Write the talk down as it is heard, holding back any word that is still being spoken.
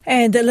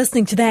And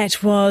listening to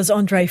that was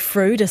Andree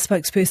Froude, a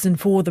spokesperson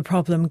for the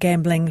Problem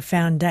Gambling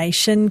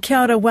Foundation.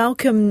 Kia ora,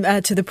 welcome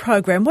to the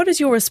program. What is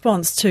your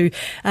response to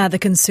the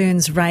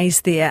concerns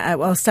raised there?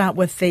 I'll start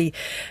with the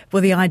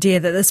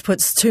idea that this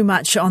puts too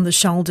much on the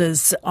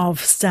shoulders of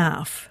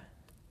staff.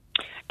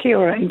 Kia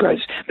ora, Ingrid.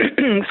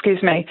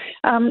 Excuse me.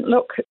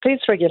 Look, these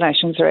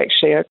regulations are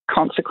actually a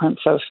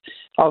consequence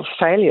of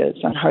failures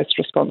in host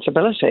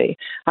responsibility.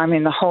 I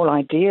mean, the whole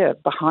idea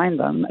behind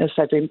them is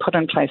they've been put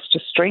in place to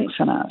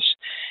strengthen it.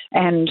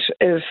 And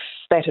if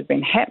that had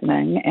been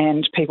happening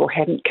and people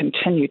hadn't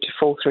continued to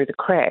fall through the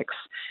cracks,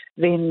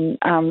 then,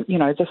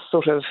 this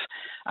sort of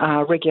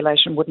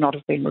regulation would not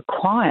have been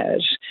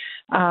required.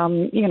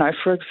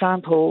 For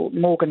example,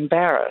 Morgan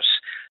Barrett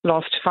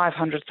lost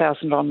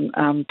 $500,000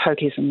 on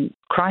pokies in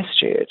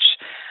Christchurch,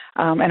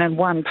 and in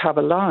one pub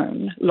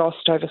alone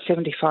lost over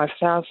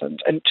 $75,000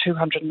 in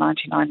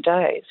 299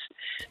 days.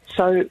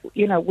 So,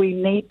 we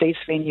need these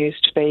venues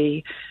to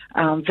be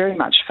very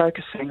much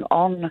focusing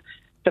on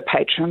the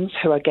patrons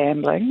who are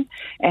gambling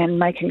and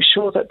making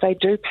sure that they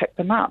do pick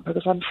them up,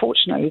 because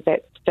unfortunately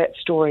that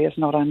story is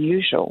not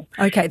unusual.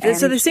 Okay,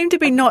 so there seem to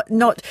be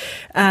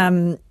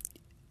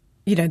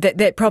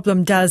that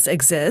problem does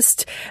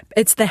exist.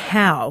 It's the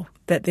how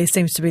that there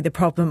seems to be the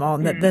problem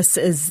on, that this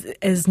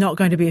is not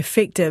going to be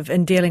effective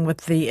in dealing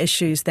with the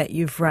issues that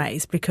you've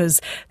raised,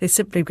 because they're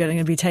simply going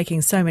to be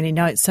taking so many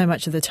notes so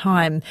much of the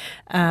time.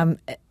 They're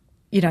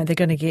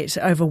going to get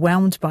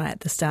overwhelmed by it,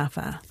 the staff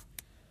are.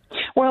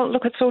 Well,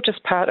 look, it's all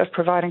just part of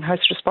providing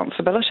host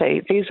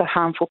responsibility. These are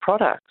harmful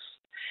products.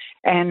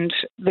 And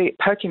the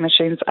pokie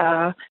machines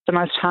are the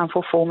most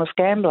harmful form of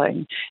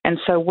gambling. And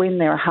so when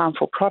there are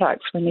harmful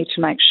products, we need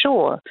to make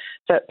sure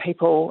that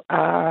people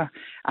are,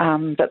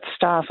 that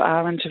staff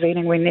are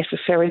intervening when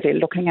necessary. They're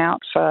looking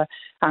out for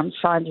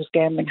signs of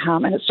gambling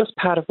harm. And it's just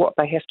part of what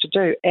they have to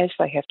do, as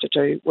they have to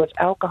do with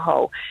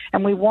alcohol.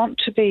 And we want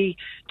to be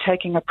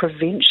taking a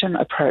prevention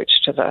approach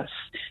to this.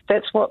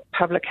 That's what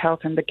public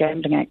health and the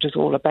Gambling Act is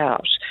all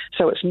about.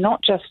 So it's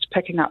not just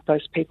picking up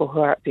those people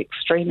who are at the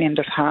extreme end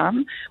of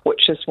harm,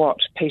 which is what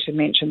Peter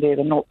mentioned there,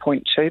 the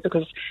 0.2,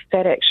 because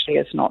that actually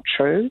is not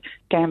true.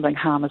 Gambling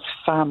harm is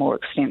far more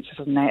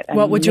extensive than that.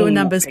 What would your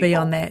numbers be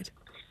on that?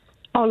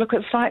 Oh, look,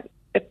 it's like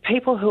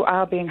people who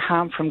are being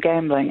harmed from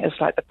gambling is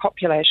like the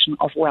population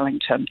of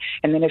Wellington.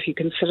 And then if you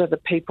consider the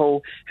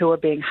people who are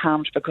being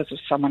harmed because of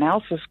someone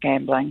else's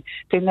gambling,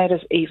 then that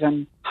is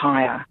even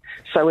higher.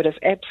 So it is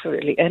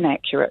absolutely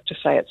inaccurate to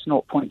say it's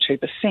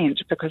 0.2%,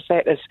 because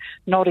that is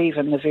not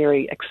even the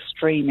very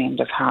extreme end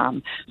of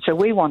harm. So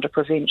we want a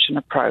prevention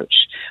approach.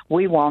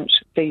 We want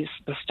the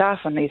staff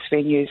in these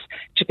venues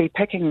to be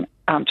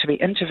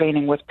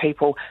intervening with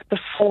people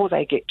before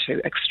they get to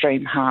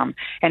extreme harm,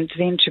 and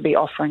then to be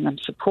offering them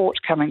support,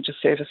 coming to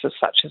services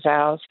such as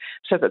ours,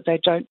 so that they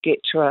don't get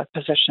to a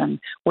position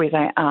where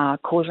they are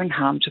causing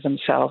harm to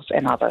themselves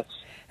and others.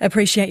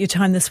 Appreciate your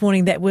time this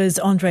morning. That was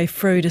Andree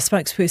Froude, a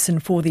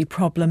spokesperson for the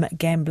Problem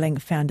Gambling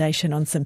Foundation, on some